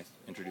Smythe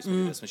introduced me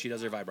to this. When she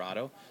does her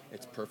vibrato,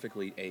 it's perfect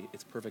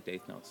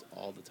eighth notes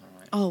all the time.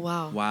 Oh,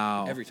 wow.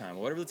 Wow. Every time.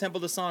 Whatever the tempo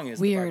of the song is,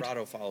 Weird. the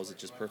vibrato follows it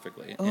just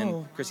perfectly. Oh.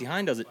 And Chrissy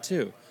Hynde does it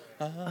too.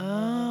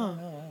 Oh.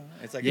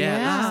 It's like, Yeah.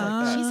 just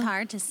like that. She's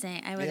hard to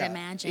sing. I would Yeah.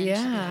 imagine. Yeah.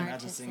 She'd be I hard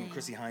Imagine to singing sing.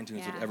 Chrissy Hynde tunes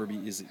Yeah. would ever be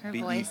easy. Her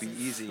Be voice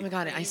easy. Oh my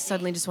God, I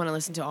suddenly just want to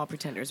listen to all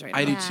Pretenders right now.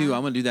 I do Yeah. too.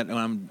 I'm gonna do that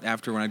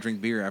when I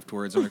drink beer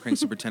afterwards. I'm gonna crank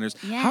some Pretenders.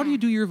 Yeah. How do you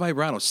do your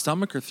vibrato?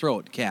 Stomach or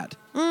throat, Cat?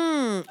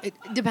 It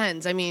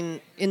depends. I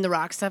mean, in the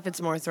rock stuff,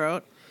 it's more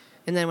throat,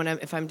 and then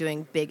if I'm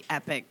doing big,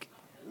 epic,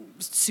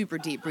 super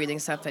deep breathing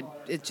stuff,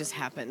 it just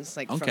happens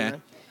like Okay.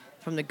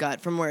 from the gut,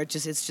 from where it's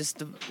just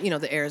the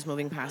the air is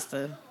moving past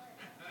the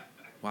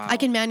Wow. I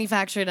can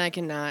manufacture it and I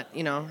cannot.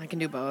 I can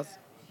do both.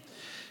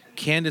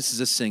 Candace is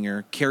a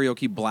singer,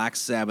 karaoke Black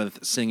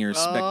Sabbath singer,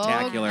 Oh,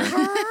 spectacular.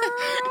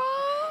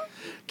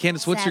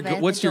 Candace, what's your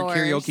Sabbath, what's The your Doors.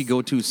 karaoke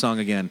go-to song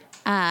again?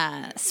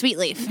 Sweet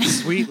Leaf.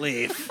 Sweet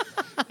Leaf.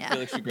 I feel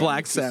like she Black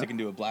acoustic Sabbath. and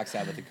do a Black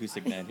Sabbath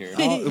acoustic band here.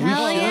 Oh, we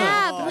Hell should.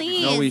 yeah,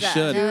 please. No, we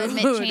should.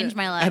 That would change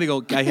my I life. had to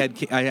go.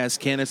 I asked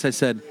Candace. I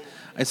said,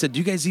 do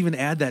you guys even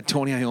add that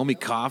Tony Iommi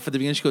cough at the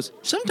beginning? She goes,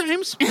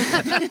 sometimes.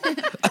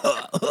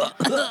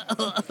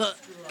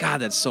 God,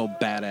 that's so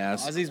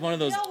badass. Ozzy's one of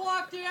those.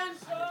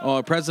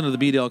 Oh, president of the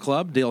B-Dale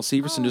Club, Dale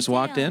Severson, just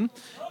walked Dale. in.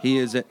 He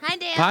is at Hi,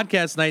 Dale.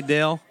 podcast night,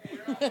 Dale.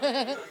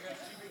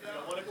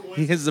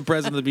 He is the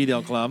president of the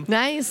B-Dale Club.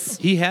 Nice.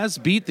 He has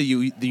beat the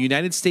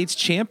United States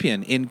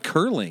champion in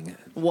curling.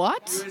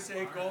 What?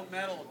 USA gold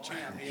medal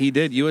champion. He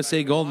did,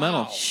 USA gold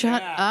medal.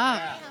 Shut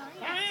up.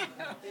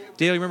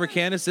 Dale, you remember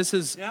Candace? This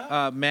is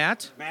Matt.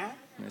 Matt,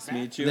 Nice to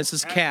meet you. This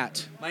is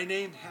Kat. my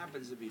name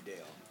happens to be Dale.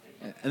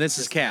 And this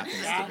is Kat.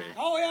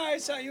 Oh yeah, I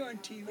saw you on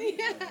TV.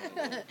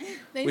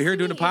 We're here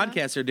doing a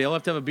podcast here, Dale. We'll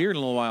have to have a beer in a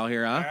little while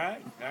here, All huh?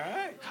 right, all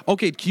right.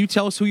 Okay, can you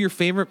tell us who your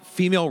favorite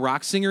female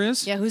rock singer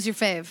is? Yeah, who's your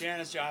fave?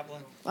 Janis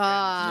Joplin.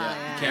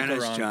 Can't go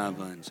Janis wrong.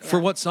 Joplin. For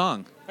what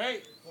song?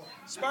 Hey,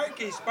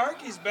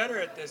 Sparky's better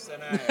at this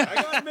than I am. I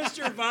got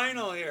Mr.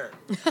 Vinyl here.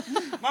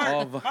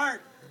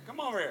 Mark, come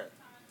over here.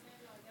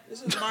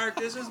 This is Mark.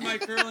 This is my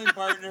curling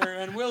partner,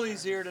 and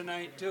Willie's here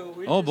tonight too.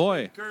 We Oh, just boy.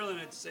 went curling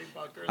at St.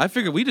 Paul Curling. I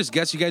figured we just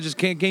guessed you guys just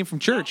can't game from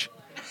church.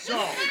 So,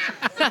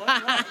 what's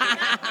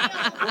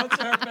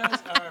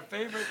our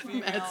favorite female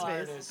Matt's face.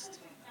 artist?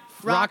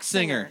 Rock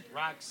singer.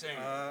 Rock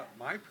singer.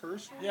 My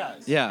personal?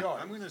 Yes. Yeah. yours.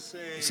 I'm going to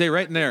say. Say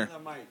right in there. The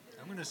mic.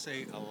 I'm going to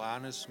say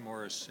Alanis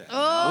Morissette.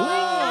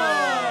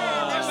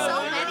 There's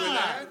so many.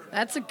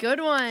 That's a good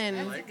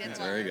one.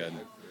 Very good.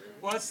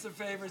 What's the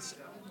favorite?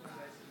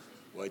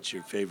 What's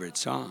your favorite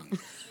song?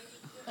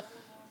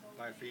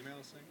 By female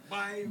singer?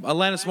 By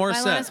Alanis By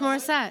Morissette. Alanis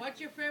Morissette. What's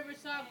your favorite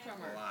song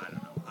from her? I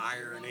don't know.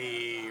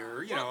 Irony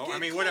or, I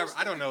mean, whatever.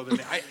 I don't know.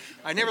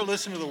 I never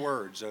listen to the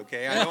words,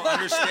 okay? I don't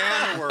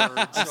understand the words,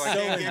 so I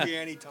can't give you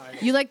any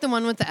title. You like the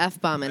one with the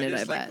F-bomb in it, I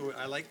just bet.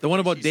 I like The one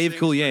way about she Dave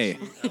sings Coulier.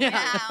 when she- Yeah,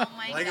 oh I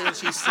my like it god. when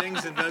she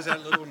sings and does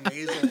that little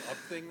nasal up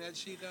thing that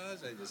she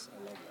does. I love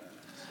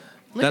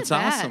that. Look That's at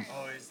that. awesome.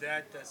 Oh, is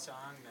that the song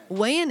that?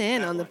 Weighing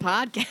in on the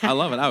podcast. I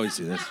love it. I always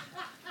do this.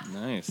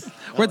 Nice.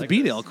 We're at the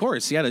B-Dale, of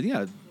course. Yeah, the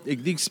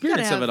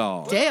experience Gotta of it have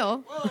all.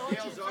 Dale.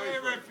 Who's your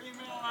favorite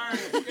female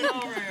artist? Get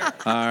over here.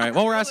 All right.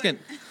 Well, we're asking.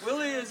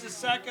 Willie is the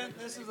second.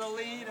 This is the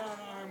lead on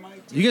our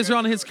mic. You guys are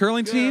on his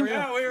curling team?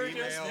 Yeah, we were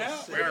just. Yeah.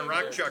 We're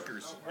rock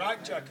chuckers.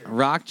 Rock chucker.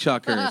 Rock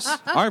Chuckers.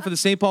 All right, for the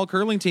St. Paul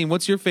curling team,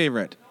 what's your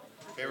favorite?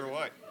 Favorite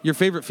what? Your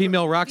favorite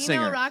female rock Female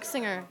singer? rock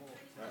singer.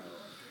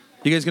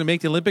 You guys gonna make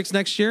the Olympics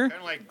next year?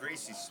 Kind of like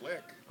Gracie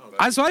Slick.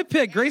 That's what I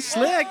picked. Grace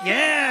Slick.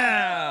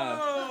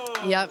 Yeah.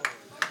 Yep.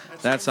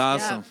 That's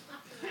awesome.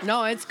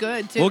 No, it's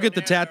good, too. We'll get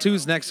the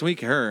tattoos next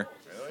week. Her.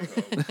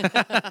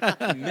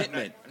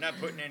 Commitment. I'm not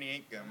putting any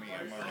ink on me.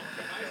 I'm already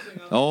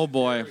cooked. Oh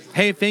boy.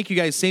 Hey, thank you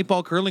guys, St.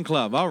 Paul Curling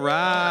Club. All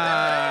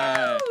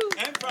right.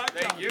 And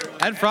Frogtown. you.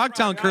 And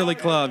Frogtown Curling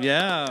Club.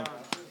 Yeah.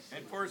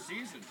 And Four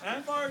Seasons.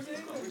 And Far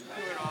Seasons. We do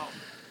it all.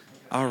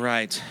 All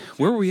right.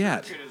 Where were we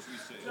at?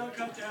 They'll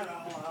cut that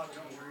all out.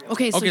 Don't worry.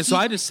 Okay, so, Okay, so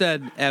I just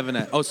said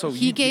Evan. Oh, so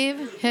he you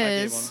gave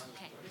his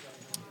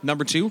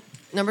number 2.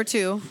 number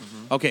 2.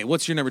 Okay,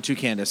 what's your number 2,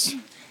 Candace?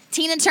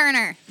 Tina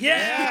Turner.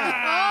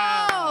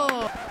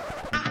 Oh!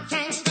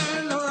 Can't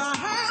stand the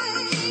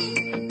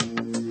rain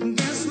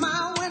against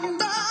my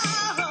window,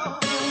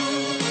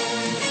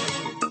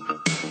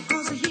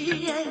 'cause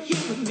he ain't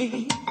here with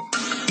me.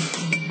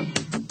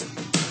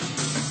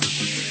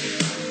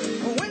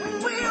 When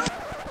we're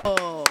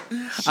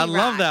I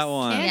love that rocks.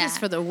 one. Candace Yeah.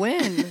 for the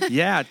win.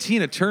 Yeah,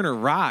 Tina Turner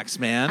rocks,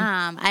 man.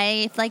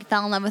 I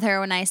fell in love with her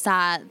when I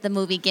saw the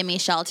movie Gimme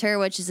Shelter,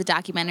 which is a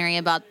documentary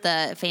about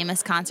the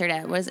famous concert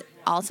at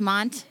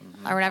Altamont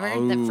or whatever,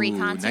 the free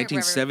concert.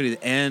 1970,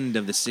 the end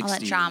of the 60s. All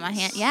that drama.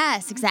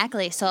 Yes,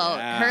 exactly. So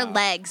her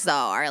legs though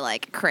are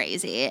like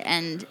crazy,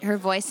 and her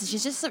voice.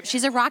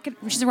 She's a rock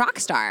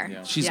star.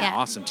 She's Yeah.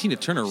 awesome. Tina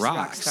Turner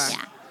rocks. Yeah,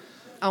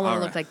 I want All to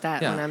right. look like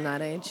that Yeah. when I'm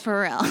that age.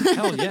 for real.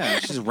 Hell yeah,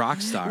 she's a rock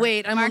star.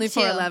 Wait, I'm Mark only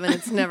too. 4'11".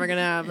 It's never going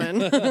to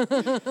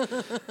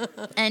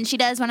happen. And she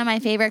does one of my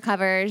favorite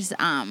covers.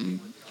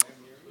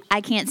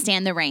 I Can't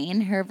Stand the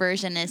Rain. Her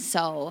version is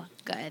so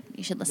good.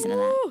 You should listen to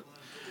that.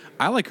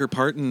 I like her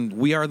part in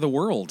We Are the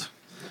World.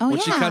 Oh, When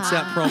she cuts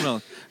that yeah.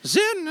 promo.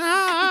 Sitting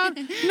on,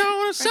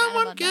 knowing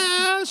someone about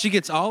that. cares. She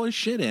gets all her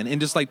shit in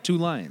just like 2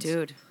 lines.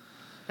 Dude,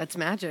 that's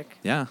magic.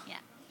 Yeah. Yeah.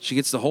 She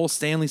gets the whole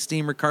Stanley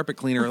Steamer carpet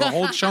cleaner, the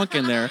whole chunk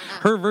in there,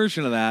 her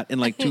version of that in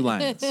like 2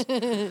 lines.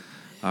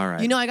 All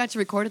right. You know, I got to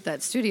record at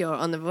that studio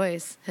on The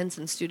Voice,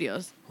 Henson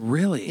Studios.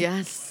 Really?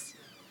 Yes.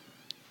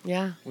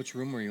 Yeah. Which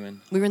room were you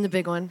in? We were in the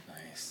big one.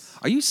 Nice.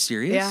 Are you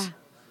serious? Yeah.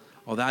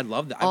 Oh, I'd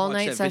love that. I've All watched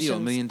night that sessions. video a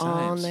million All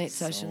times. night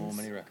So sessions.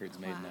 many records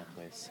made in that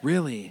place.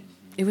 Really?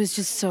 It was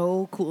just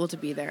so cool to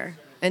be there.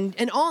 And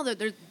all of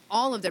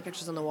their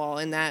pictures on the wall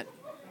in that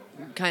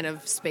kind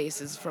of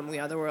spaces from We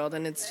Are the World,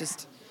 and it's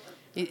just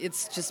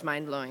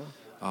mind blowing.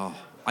 Oh,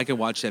 I can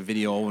watch that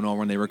video over and over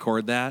when they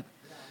record that.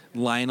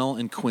 Lionel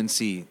and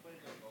Quincy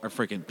are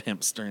freaking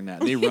pimps during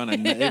that. They run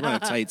a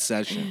tight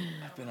session.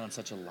 I've been on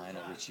such a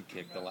Lionel Richie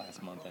kick the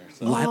last month or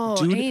so. Oh,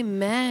 Dude.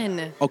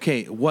 amen.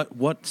 Okay,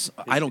 what's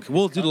I don't.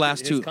 We'll do the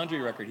last two. His country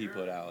record he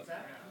put out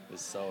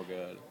is so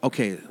good.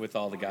 Okay, With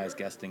all the guys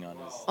guesting on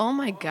his. Oh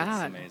my It's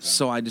God. amazing.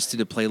 so I just did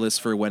a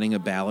playlist for Wedding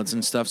of Ballads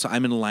and stuff. So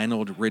I'm in a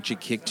Lionel Richie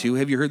kick too.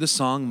 Have you heard the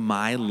song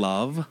 "My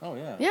Love"? Oh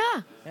yeah.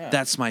 Yeah.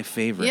 That's my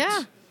favorite.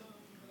 Yeah.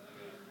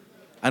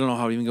 I don't know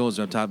how it even goes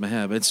off the top of my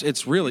head, but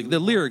it's really the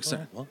lyrics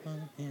are.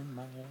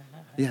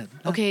 Yeah.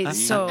 Okay,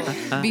 so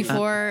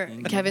before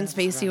Kevin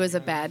Spacey was a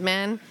bad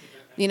man,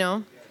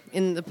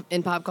 in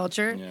pop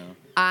culture, Yeah.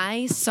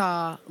 I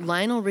saw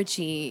Lionel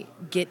Richie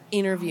get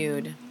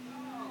interviewed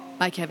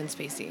by Kevin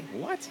Spacey.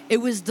 What? It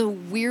was the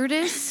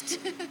weirdest,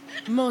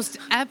 most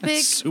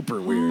epic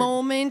super weird.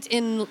 moment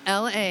in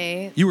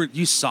LA.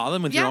 You saw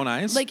them with your own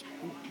eyes? Like,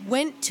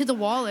 went to the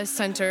Wallace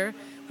Center,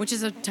 which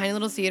is a tiny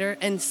little theater,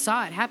 and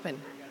saw it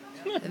happen.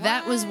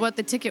 That was what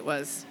the ticket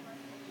was.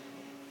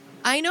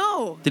 I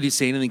know. Did he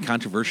say anything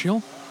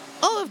controversial?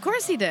 Oh, of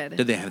course he did.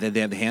 Did they have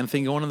the hand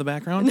thing going in the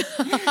background?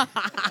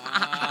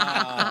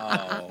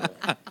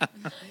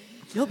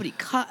 Nobody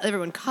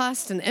everyone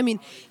cussed, and I mean,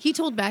 he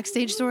told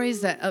backstage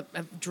stories that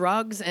of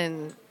drugs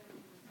and,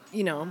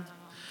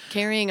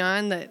 carrying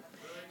on that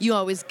you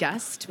always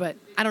guessed, but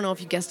I don't know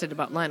if you guessed it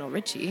about Lionel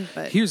Richie.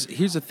 But Here's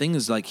the thing: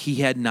 is like he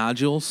had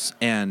nodules,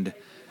 and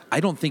I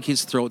don't think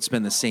his throat's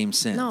been the same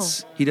since.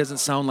 No. He doesn't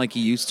sound like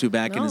he used to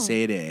back in his No.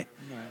 heyday,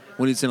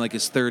 when he's in like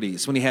his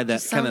 30s, when he had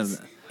that kind sounds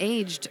of.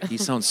 aged. He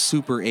sounds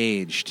super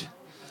aged.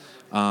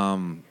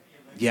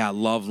 Yeah,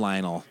 love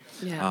Lionel.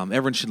 Yeah.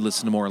 Everyone should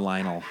listen to more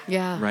Lionel.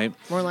 Yeah. Right?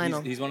 More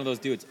Lionel. He's one of those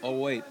dudes. Oh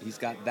wait, he's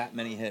got that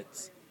many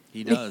hits.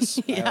 He does.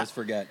 I always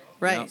forget.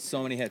 Right.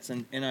 So many hits.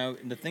 And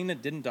the thing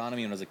that didn't dawn on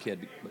me when I was a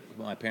kid,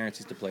 my parents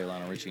used to play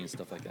Lionel Richie and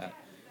stuff like that,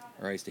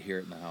 or I used to hear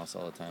it in the house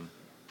all the time,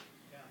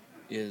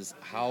 is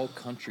how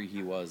country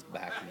he was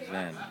back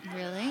then.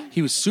 Really?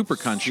 He was super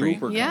country.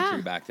 Super Yeah.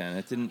 country back then.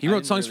 It didn't. He I wrote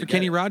didn't songs really for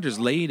Kenny get it. Rogers,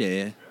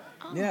 Lady.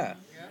 Yeah.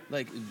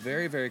 Like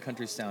very, very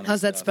country sounding. How's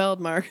that stuff. spelled,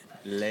 Mark?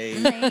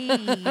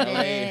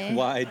 L-A-Y-D-A-Y.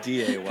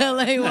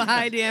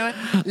 L-A-Y-D-A-Y.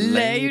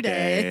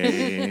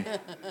 Lady.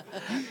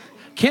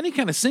 Kenny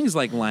kind of sings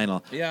like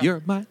Lionel. Yeah.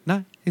 You're my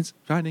knight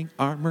shining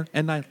armor,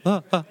 and I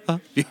love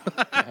you.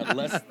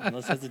 Less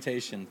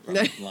hesitation from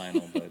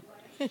Lionel, but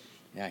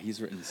yeah,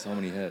 he's written so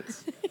many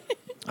hits.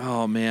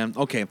 Oh man.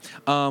 Okay.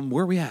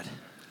 Where are we at?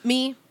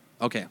 Me?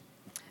 Okay.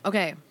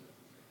 Okay,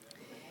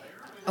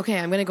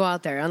 I'm going to go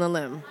out there on the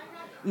limb.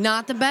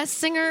 Not the best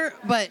singer,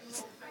 but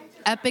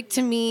epic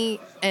to me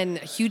and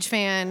a huge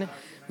fan,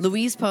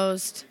 Louise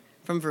Post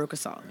from Veruca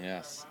Salt.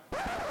 Yes.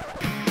 Can't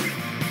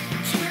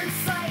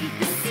fight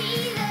the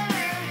fever.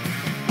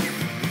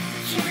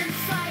 Can't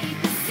fight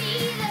the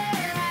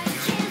fever. I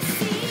can't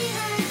see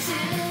her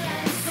till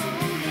I'm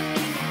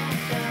foaming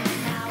at the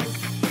mouth.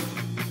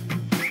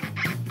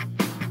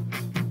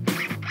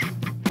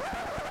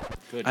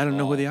 Good I don't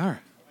know who call. they are.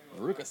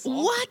 Veruca Salt.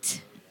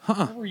 What?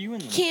 How were you in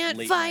the Can't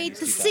late fight 90s,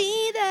 the 2000s?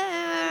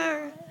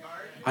 cedar.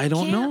 I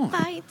don't Can't know.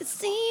 fight the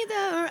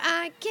cedar.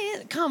 I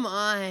can't. Come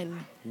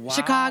on. Wow.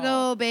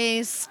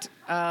 Chicago-based,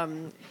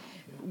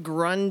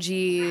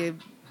 grungy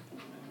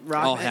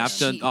rock. I'll have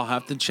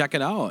to check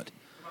it out.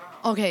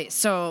 Okay,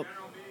 so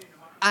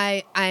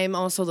I'm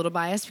also a little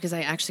biased because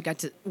I actually got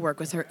to work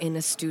with her in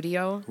a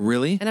studio.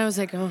 Really? And I was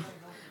like, oh,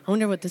 I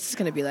wonder what this is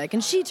going to be like.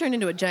 And she turned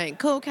into a giant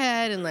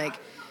cokehead and like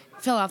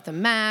fell off the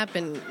map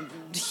and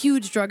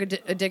huge drug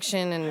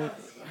addiction, and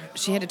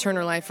she had to turn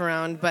her life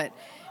around,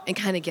 and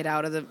kind of get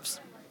out of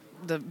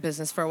the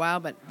business for a while.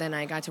 But then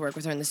I got to work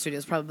with her in the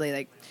studios probably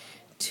like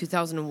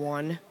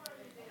 2001,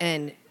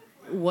 and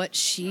what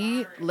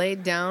she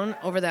laid down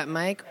over that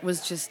mic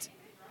was just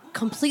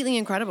completely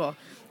incredible.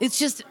 It's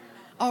just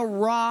a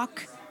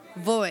rock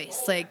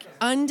voice, like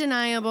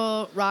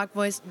undeniable rock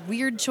voice,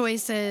 weird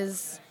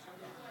choices,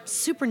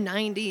 super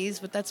 90s,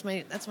 but that's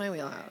my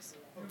wheelhouse.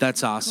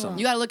 That's awesome.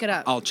 You got to look it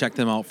up. I'll check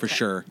them out for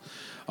sure.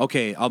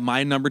 Okay,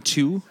 my number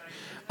 2.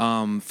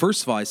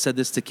 First of all, I said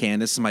this to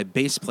Candace, and my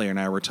bass player and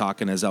I were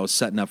talking as I was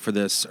setting up for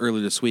this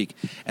earlier this week.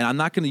 And I'm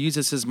not going to use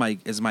this as my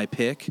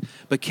pick,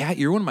 but Kat,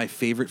 you're one of my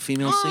favorite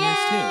female singers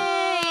too.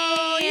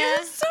 Oh,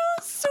 you're so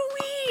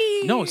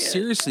sweet. No,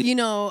 seriously. You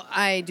know,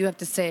 I do have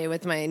to say,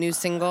 with my new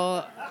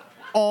single,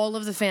 all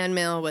of the fan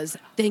mail was,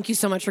 thank you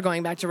so much for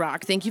going back to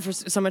rock. Thank you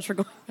so much for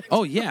going back to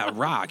Oh yeah,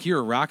 rock. You're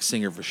a rock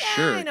singer for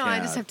sure. I know, I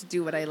Kat. just have to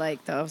do what I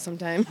like, though,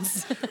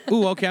 sometimes.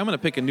 Ooh, okay. I'm going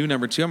to pick a new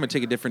number 2. I'm going to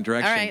take a different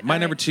direction. All right, My all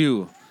number right.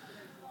 2.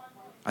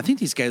 I think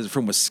these guys are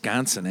from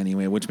Wisconsin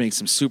anyway, which makes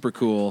them super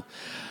cool.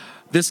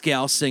 This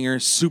gal singer,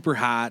 super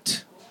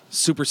hot,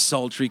 super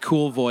sultry,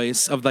 cool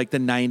voice of like the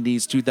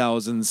 90s,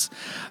 2000s,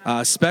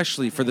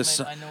 especially for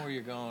the I know where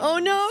you're going. Oh,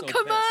 no, I'm so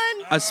come pissed.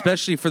 on.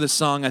 especially for the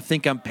song I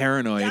Think I'm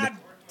Paranoid. God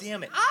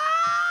damn it.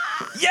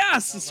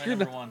 Yes, My screwed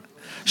number up. one.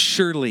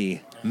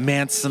 Shirley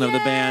Manson of the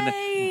band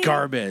Yay.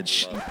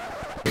 Garbage.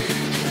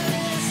 Thank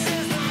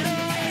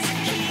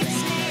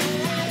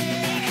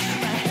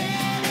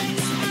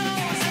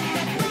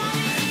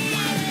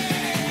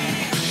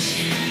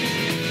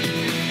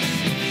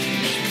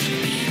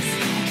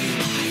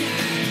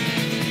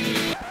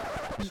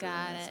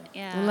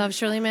Yeah. I love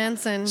Shirley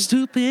Manson.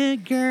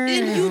 Stupid girl.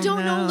 And you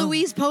don't know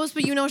Louise Post,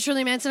 but you know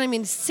Shirley Manson. I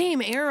mean,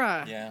 same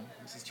era. Yeah,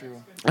 this is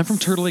true. I'm from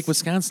Turtle Lake,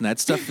 Wisconsin. That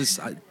stuff is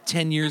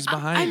 10 years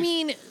behind. I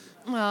mean,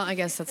 well, I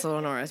guess that's a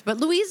little Norris. But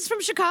Louise is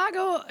from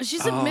Chicago.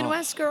 She's a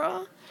Midwest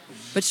girl.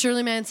 But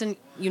Shirley Manson,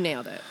 you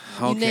nailed it.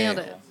 You nailed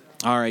it.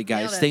 All right,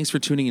 guys. Nailed it. Thanks for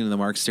tuning into the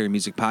Mark Stary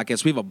Music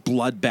Podcast. We have a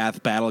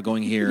bloodbath battle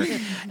going here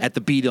at the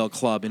B-Dale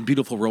Club in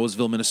beautiful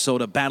Roseville,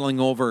 Minnesota,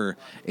 battling over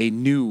a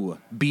new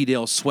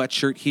B-Dale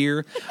sweatshirt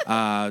here.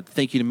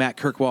 Thank you to Matt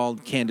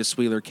Kirkwald, Candace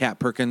Wheeler, Kat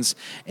Perkins,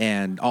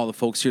 and all the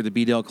folks here at the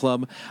B-Dale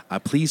Club.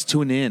 Please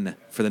tune in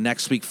for the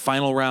next week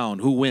final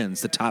round. Who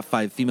wins the top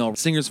 5 female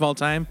singers of all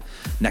time?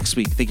 Next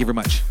week. Thank you very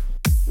much.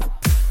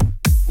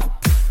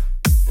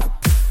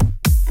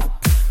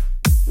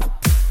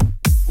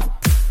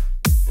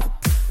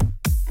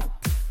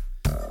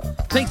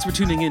 Thanks for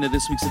tuning in to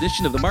this week's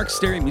edition of the Mark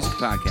Stary Music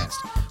Podcast.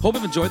 Hope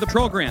you've enjoyed the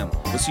program.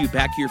 We'll see you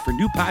back here for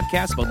new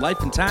podcasts about life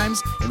and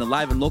times in the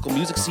live and local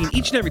music scene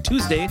each and every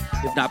Tuesday,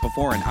 if not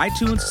before, on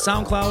iTunes,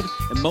 SoundCloud,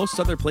 and most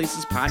other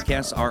places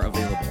podcasts are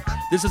available.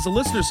 This is a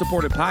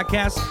listener-supported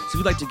podcast, so if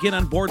you'd like to get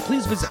on board,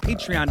 please visit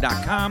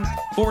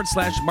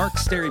patreon.com/Mark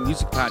Stary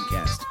Music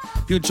Podcast.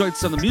 If you enjoyed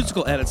some of the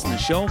musical edits in the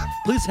show,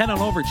 please head on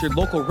over to your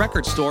local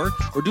record store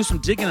or do some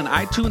digging on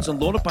iTunes and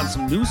load up on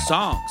some new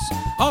songs.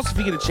 Also, if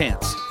you get a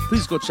chance,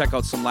 please go check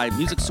out some live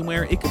music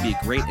somewhere. It could be a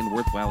great and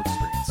worthwhile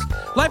experience.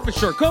 Life is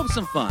short. Go have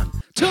some fun.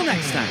 Till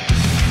next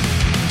time.